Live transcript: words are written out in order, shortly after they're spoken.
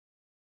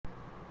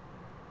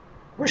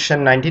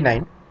Question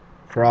 99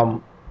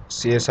 from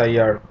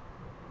CSIR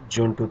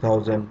June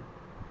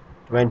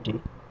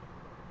 2020.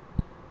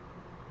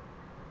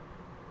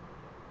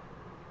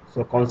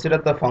 So consider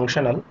the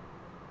functional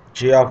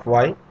g of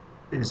y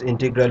is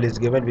integral is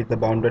given with the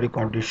boundary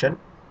condition,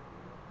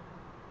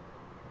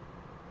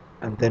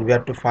 and then we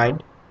have to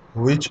find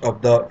which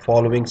of the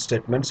following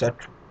statements are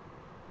true.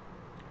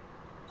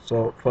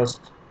 So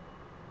first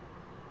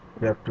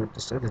we have to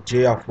decide the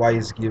j of y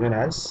is given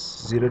as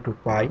 0 to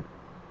pi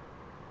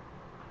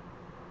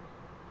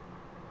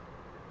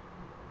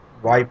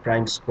y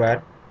prime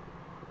square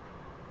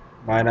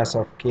minus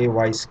of ky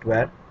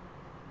square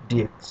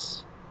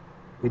dx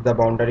with the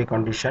boundary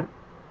condition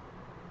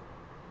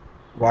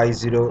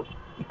y0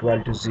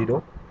 equal to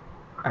 0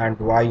 and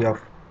y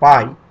of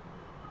pi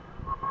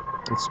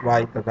is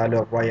y, the value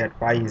of y at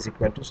pi is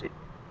equal to 0.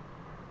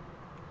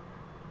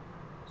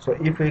 So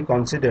if we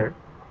consider,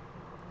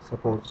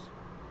 suppose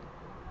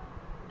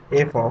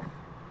f of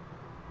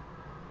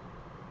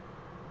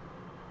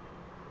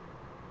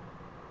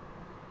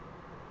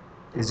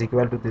is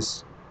equal to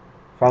this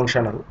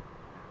functional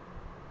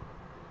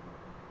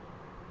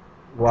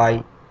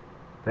y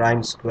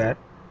prime square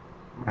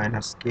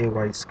minus ky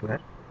square,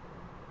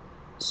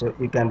 so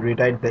you can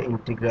rewrite the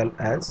integral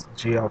as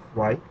j of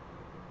y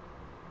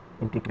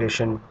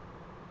integration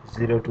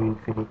 0 to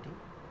infinity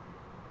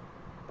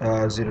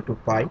 0 to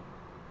pi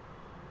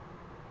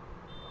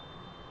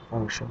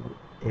function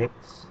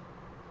x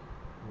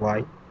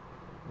y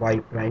y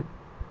prime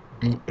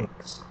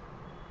dx.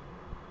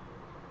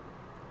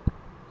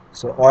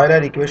 So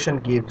Euler equation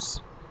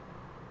gives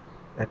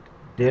that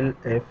del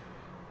f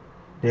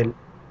del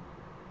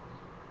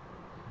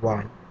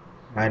y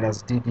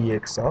minus d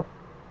dx of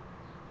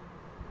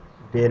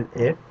del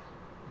f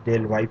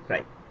del y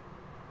prime,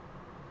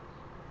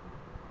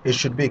 it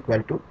should be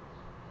equal to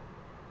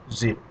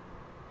 0.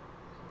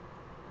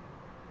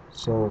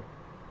 So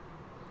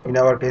in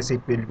our case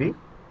it will be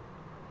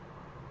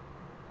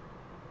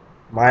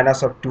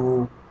minus of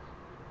 2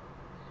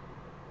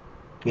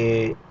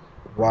 ky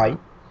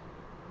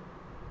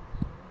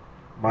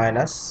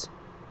minus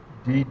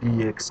d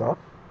dx of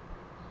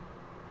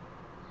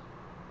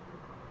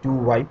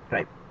 2y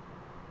prime,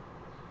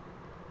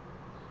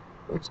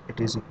 which it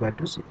is equal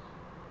to 0,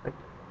 right?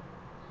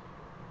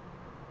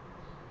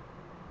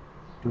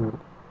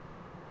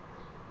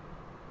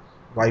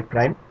 2y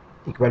prime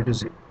equal to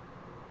 0.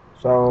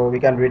 So we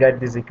can rewrite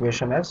this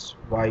equation as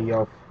y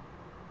of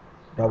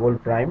double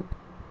prime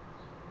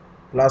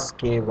plus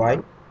ky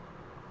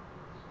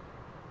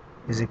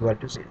is equal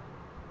to 0.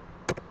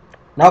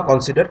 Now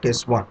consider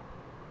case 1.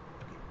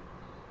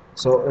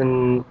 So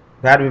in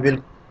where we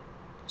will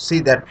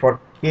see that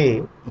for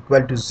k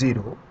equal to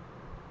 0,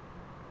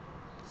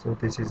 so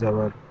this is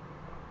our,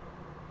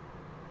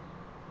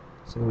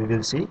 so we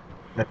will see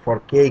that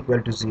for k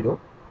equal to 0,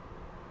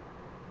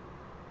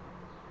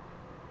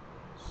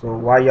 so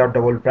y of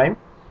double prime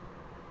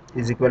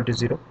is equal to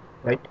 0,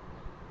 right?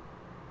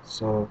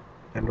 So you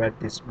can write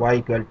this y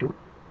equal to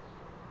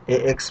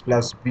ax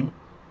plus b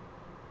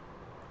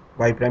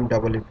y prime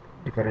double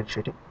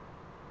differentiating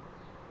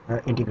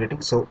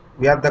integrating. So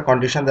we have the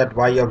condition that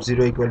y of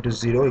 0 equal to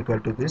 0 equal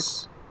to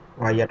this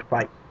y at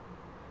pi.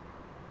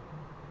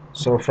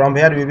 So from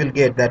here we will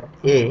get that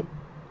a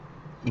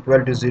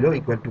equal to 0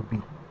 equal to b.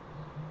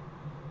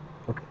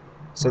 Okay,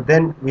 so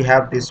then we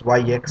have this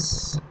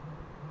yx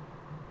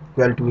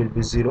equal to will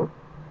be 0,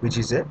 which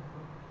is a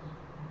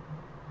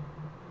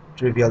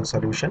trivial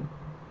solution.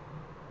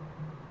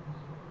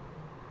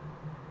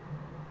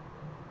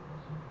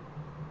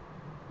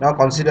 Now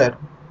consider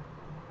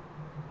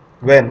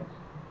when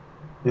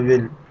we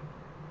will,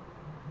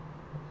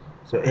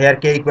 so here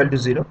k equal to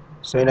 0,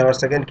 so in our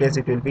second case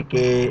it will be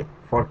k,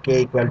 for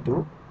k equal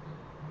to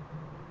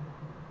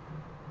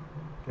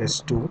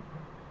case 2,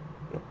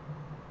 okay.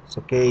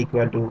 So k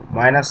equal to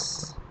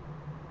minus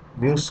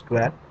mu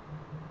square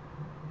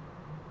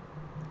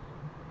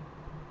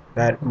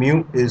where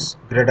mu is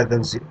greater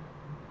than 0,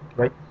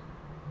 right?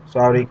 So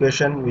our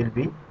equation will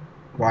be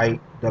y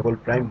double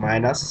prime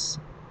minus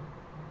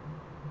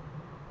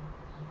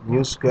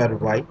mu square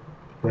y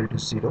equal to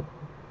 0.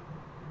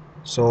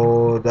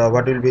 So the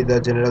what will be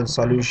the general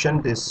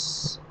solution?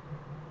 This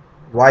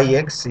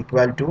yx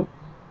equal to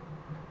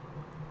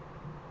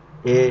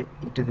a e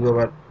to the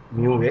power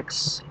mu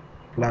x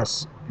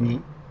plus b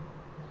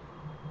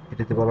e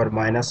to the power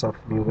minus of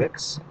mu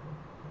x.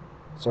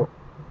 So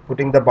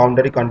putting the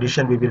boundary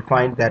condition, we will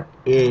find that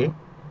a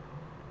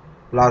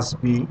plus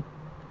b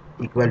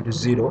equal to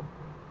 0.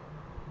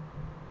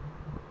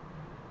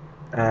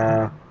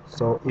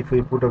 So if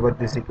we put over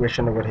this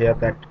equation over here,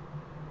 that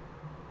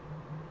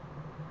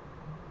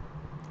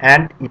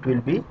and it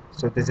will be,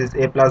 so this is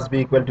a plus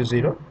b equal to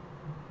 0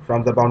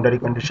 from the boundary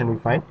condition we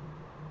find,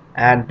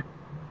 and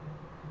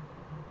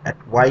at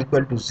y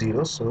equal to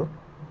 0, so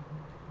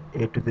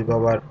a to the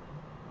power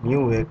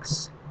mu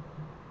x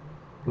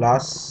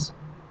plus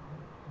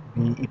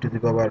b e to the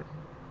power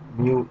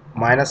mu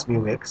minus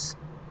mu x.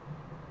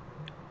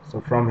 So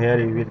from here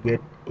we will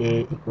get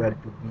a equal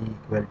to b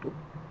equal to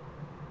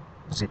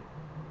 0.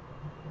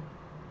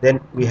 then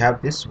we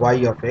have this y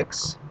of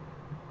x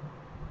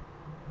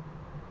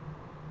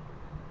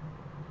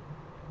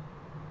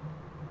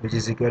which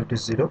is equal to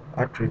 0,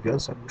 a trivial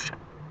solution.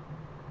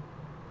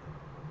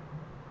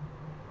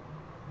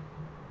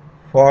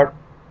 For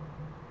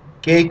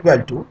k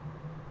equal to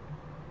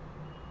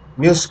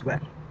mu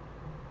square,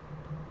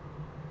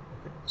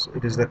 so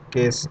it is the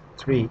case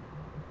 3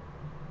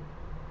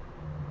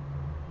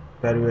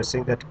 where we are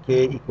saying that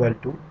k equal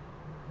to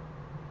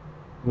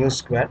mu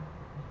square,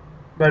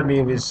 where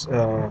mu is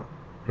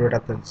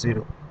greater than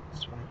 0.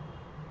 That's fine.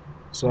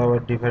 So our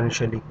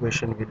differential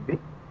equation will be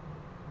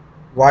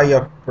y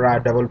of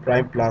double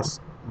prime plus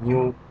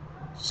mu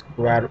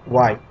square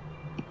y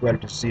equal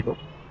to 0.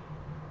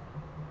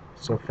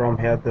 So from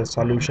here the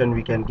solution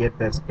we can get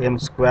as m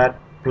square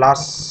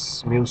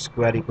plus mu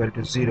square equal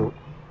to 0,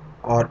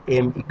 or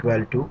m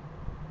equal to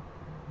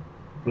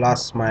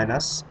plus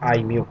minus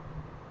I mu.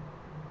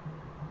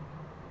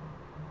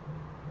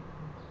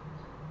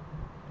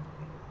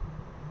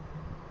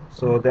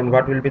 So then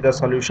what will be the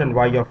solution?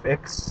 Y of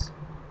x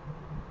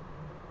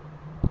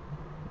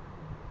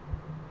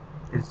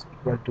is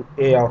equal to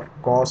a of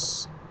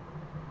cos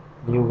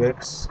mu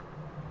x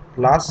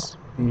plus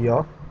b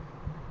of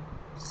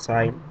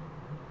sin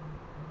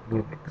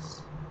mu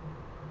x.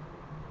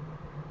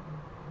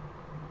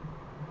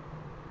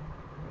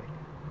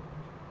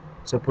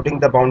 So putting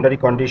the boundary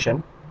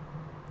condition,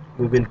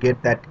 we will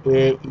get that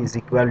a is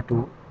equal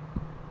to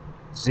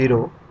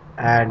 0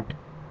 and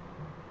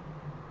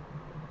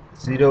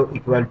 0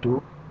 equal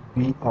to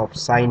b of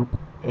sin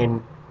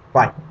n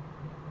pi.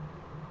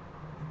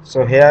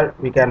 So here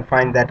we can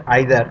find that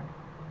either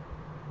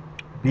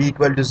b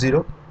equal to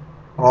 0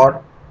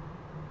 or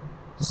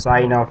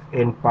sin of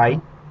n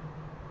pi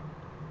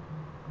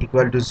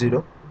equal to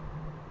 0,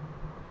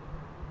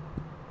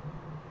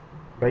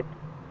 right?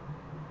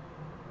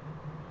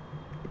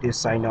 It is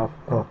sin of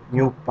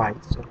mu pi,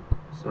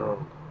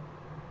 so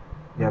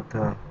we have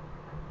the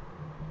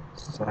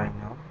sin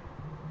of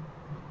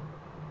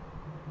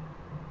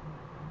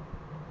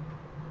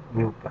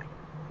mu pi,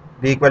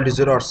 b equal to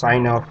 0 or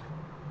sin of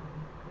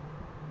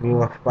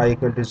mu of pi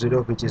equal to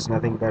 0, which is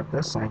nothing but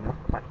the sin of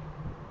pi,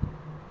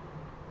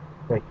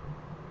 right?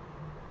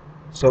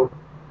 So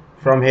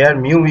from here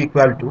mu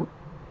equal to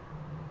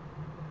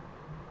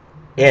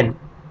n,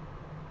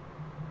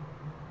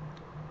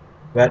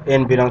 where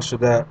n belongs to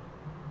the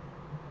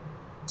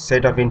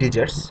set of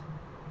integers,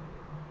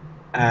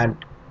 and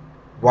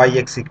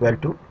yx equal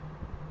to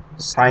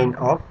sine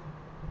of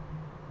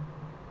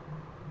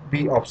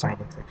b of sine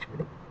x,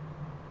 actually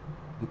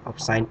b of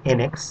sine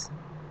nx,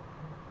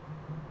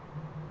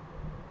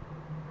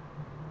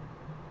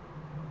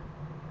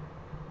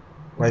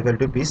 y equal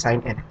to b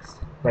sine nx,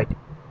 right?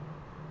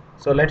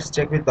 So let's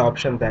check with the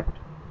option that,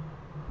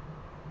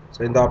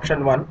 so in the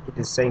option 1 it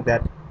is saying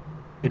that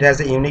it has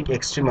a unique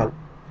extremal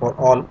for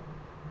all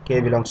k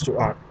belongs to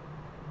R.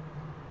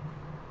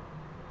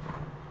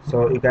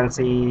 So you can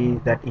see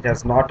that it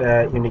has not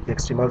a unique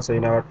extremal, so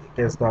in our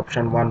case the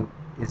option 1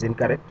 is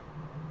incorrect.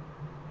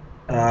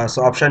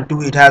 So option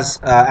 2, it has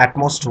at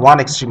most one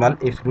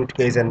extremal if root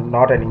k is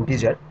not an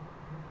integer.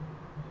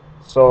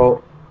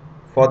 So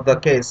for the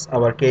case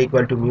our k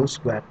equal to mu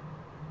square,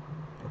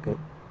 okay,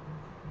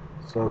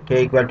 so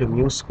k equal to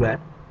mu square,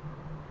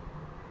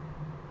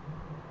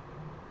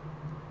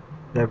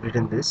 we have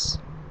written this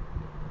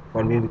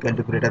for mu equal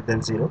to greater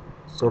than 0.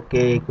 So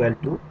k equal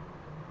to,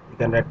 you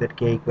can write that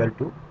k equal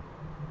to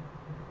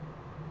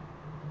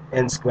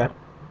n square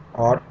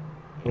or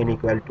n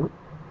equal to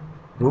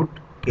root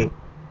k,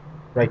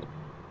 right?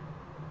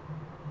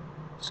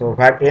 So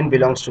where n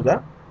belongs to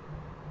the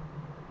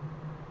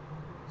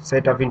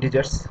set of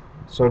integers,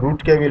 so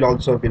root k will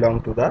also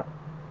belong to the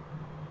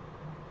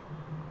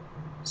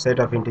set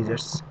of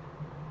integers.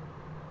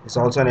 It's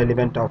also an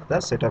element of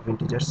the set of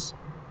integers.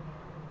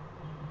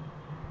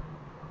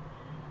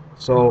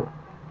 So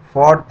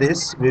for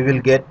this we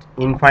will get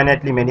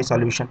infinitely many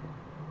solution.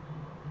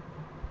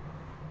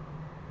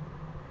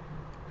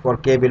 For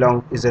k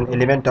belong is an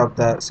element of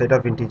the set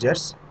of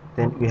integers,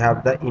 then we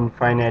have the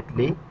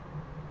infinitely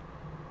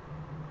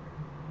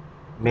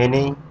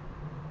many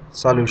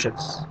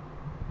solutions.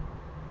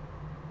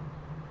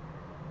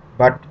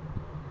 But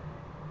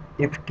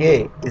if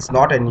k is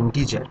not an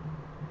integer,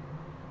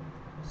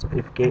 so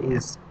if k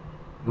is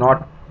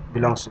not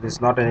belongs to this,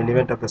 not an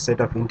element of the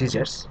set of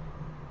integers,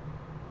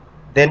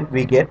 then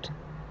we get,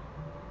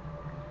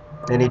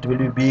 then it will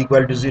be b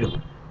equal to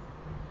 0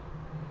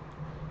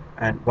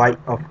 and y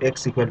of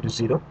x equal to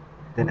 0,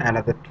 then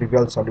another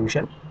trivial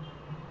solution.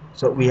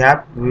 So we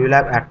will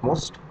have at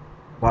most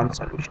one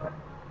solution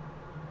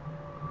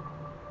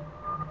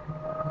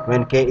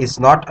when k is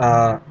not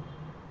a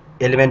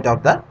element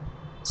of the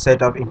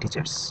set of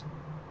integers.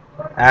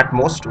 At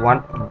most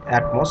one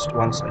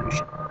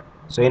solution.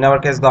 So in our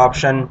case the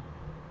option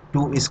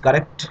 2 is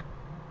correct,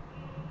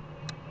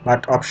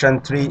 but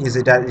option 3 is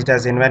it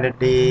has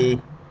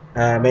infinitely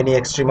many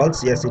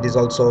extremals. Yes, it is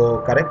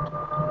also correct.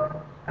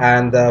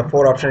 And the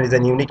 4th option is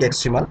an unique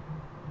extremal.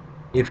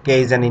 If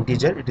k is an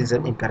integer, it is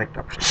an incorrect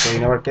option. So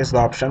in our case the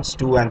options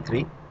 2 and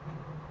 3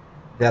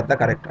 They are the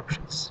correct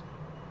options.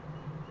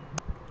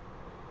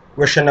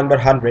 Question number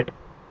 100.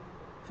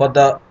 For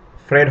the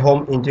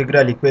Fredholm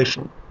integral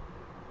equation,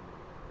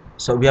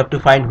 so we have to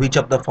find which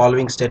of the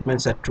following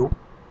statements are true.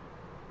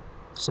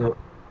 So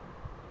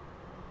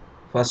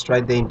first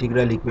write the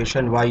integral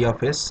equation y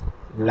of s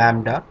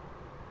lambda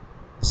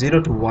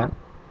 0 to 1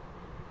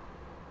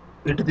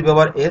 e to the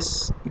power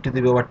s e to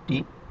the power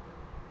t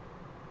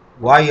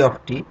y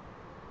of t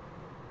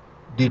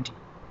dt.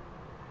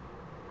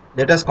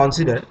 Let us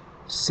consider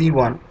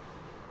c1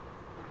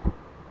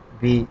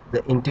 be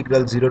the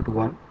integral 0 to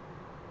 1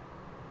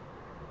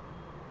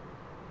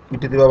 e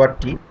to the power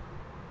t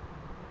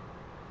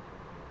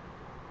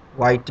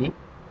yt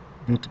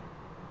dt.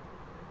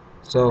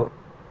 So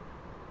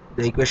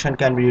the equation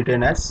can be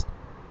written as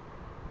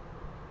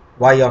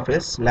y of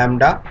s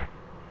lambda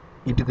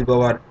e to the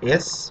power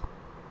s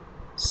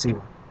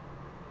c1.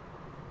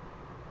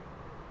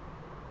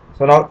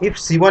 So now if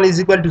c1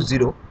 is equal to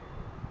 0,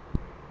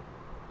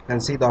 you can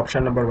see the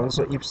option number 1.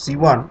 So if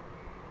c1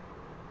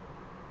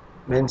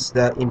 means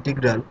the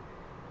integral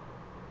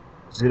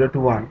 0 to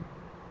 1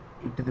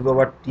 e to the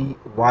power t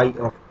y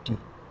of t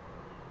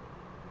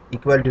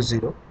equal to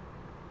 0,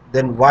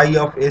 then y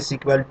of s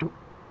equal to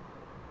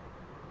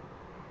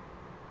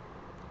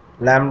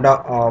lambda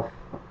of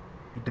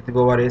e to the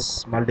power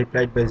s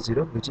multiplied by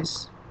 0, which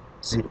is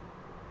 0.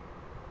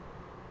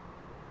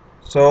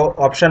 So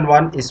option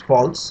 1 is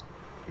false,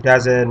 it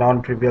has a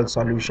non-trivial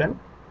solution,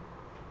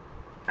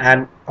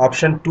 and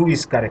option 2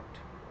 is correct,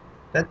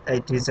 that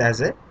it is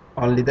as a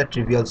only the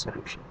trivial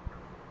solution.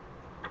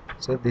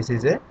 So this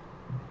is a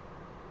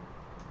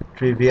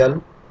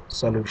trivial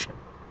solution.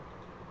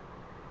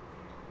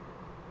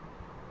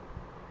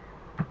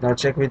 Now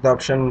check with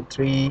option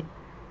 3.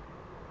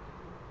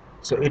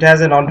 So it has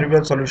a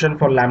non-trivial solution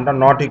for lambda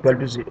not equal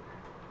to 0.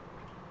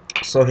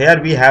 So here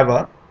we have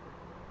a,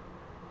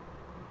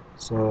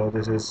 so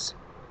this is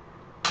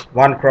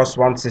 1 cross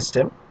 1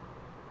 system,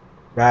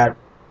 where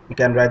we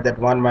can write that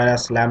 1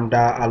 minus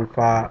lambda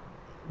alpha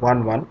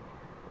 1 1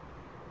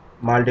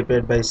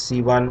 multiplied by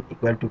c1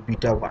 equal to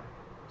beta 1.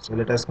 So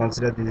let us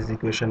consider this is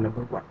equation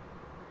number 1.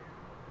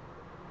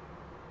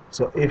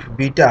 So if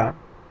beta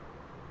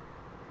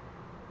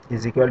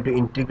is equal to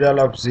integral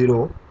of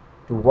 0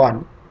 to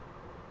 1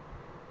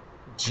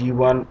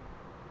 g1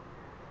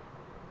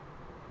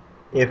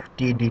 ft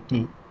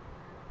dt,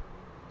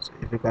 so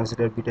if we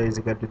consider beta is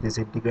equal to this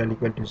integral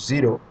equal to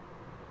 0,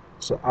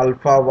 so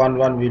alpha 1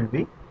 1 will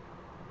be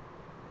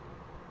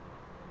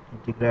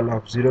integral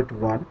of 0 to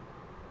 1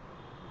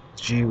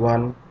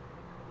 g1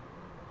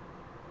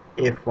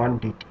 f1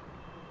 dt,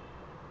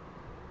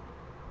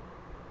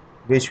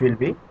 which will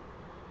be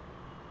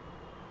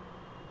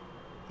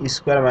e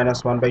square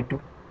minus 1 by 2.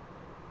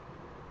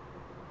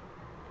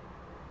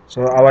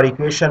 So our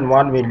equation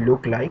 1 will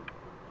look like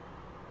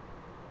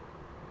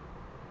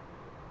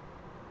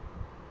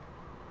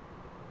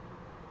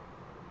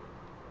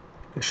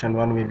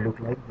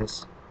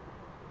this: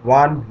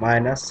 1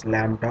 minus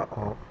lambda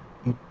of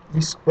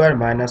e square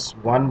minus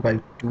 1 by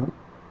 2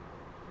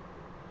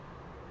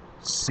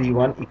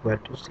 c1 equal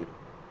to 0.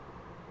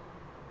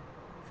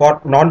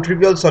 For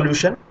non-trivial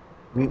solution,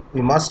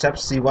 we must have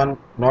c1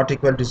 not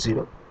equal to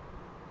 0,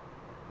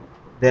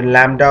 then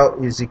lambda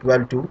is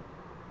equal to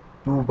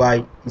 2 by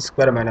e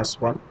square minus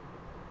 1.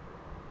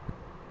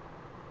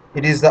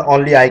 It is the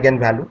only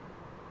eigenvalue.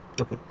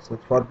 Okay, so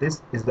for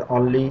this is the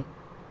only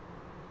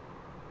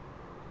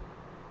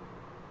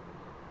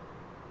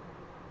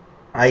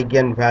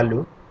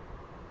eigenvalue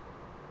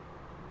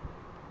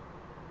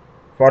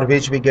for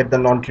which we get the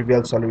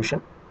non-trivial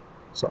solution.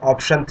 So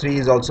option 3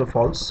 is also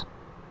false.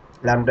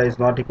 Lambda is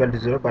not equal to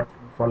 0, but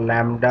for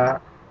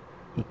lambda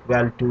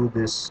equal to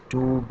this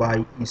 2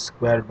 by e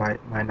square by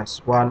minus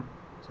 1,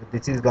 so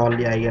this is the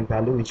only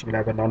eigenvalue which will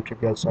have a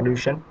non-trivial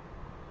solution,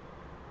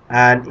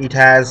 and it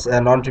has a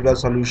non-trivial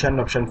solution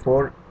option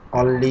 4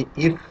 only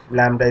if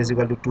lambda is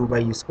equal to 2 by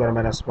e square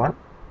minus 1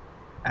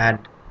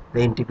 and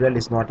the integral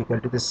is not equal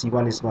to the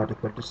c1 is not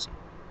equal to c.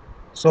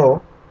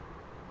 So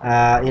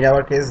in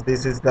our case,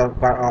 this is the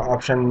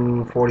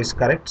option 4 is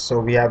correct. So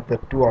we have the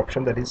two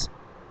options, that is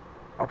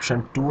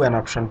option 2 and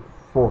option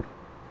 4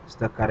 is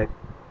the correct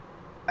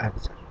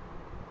answer.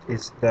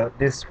 Is the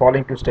this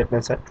following two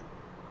statements are true.